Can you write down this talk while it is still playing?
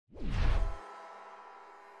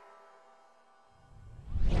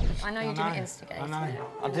I know you didn't instigate it. I know.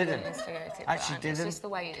 I didn't. Actually didn't. It's just the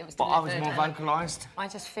way it was But delivered. I was more vocalised. I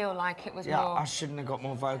just feel like it was more... Yeah, I shouldn't have got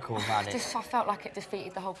more vocal about it. I felt like it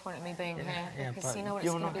defeated the whole point of me being here. Yeah, because but you know what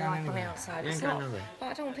it's going to be like on the outside. You're not going anywhere. But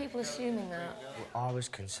I don't want people assuming that. Well, I was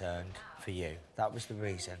concerned for you. That was the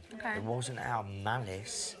reason. Okay. It wasn't out of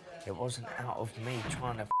malice. It wasn't out of me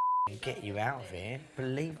trying to get you out of here.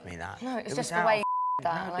 Believe me that. No, it's just the way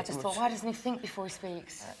that, and I just thought, why doesn't he think before he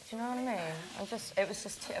speaks? Do you know what I mean? It was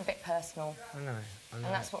just a bit personal. I know. And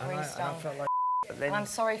that's what really stung. And I'm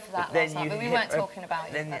sorry for that last night, but we weren't talking about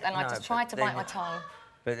it. And I just tried to bite my tongue.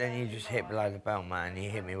 But then you just hit below the belt, man. You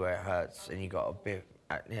hit me where it hurts, and you got a bit,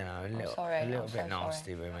 you know, a little bit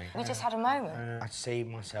nasty with me. We just had a moment. I see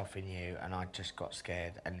myself in you, and I just got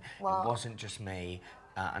scared, and it wasn't just me.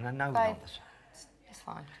 And I know not the... It's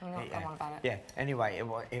fine. I'm not going on about it. Yeah. Anyway, it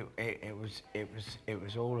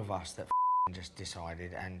was all of us that just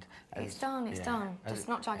decided, and it's done. It's done. Just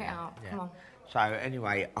not drag it out. Come on. So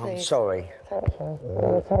anyway, I'm sorry.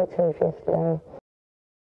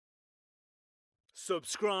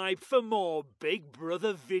 Subscribe for more Big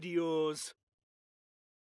Brother videos.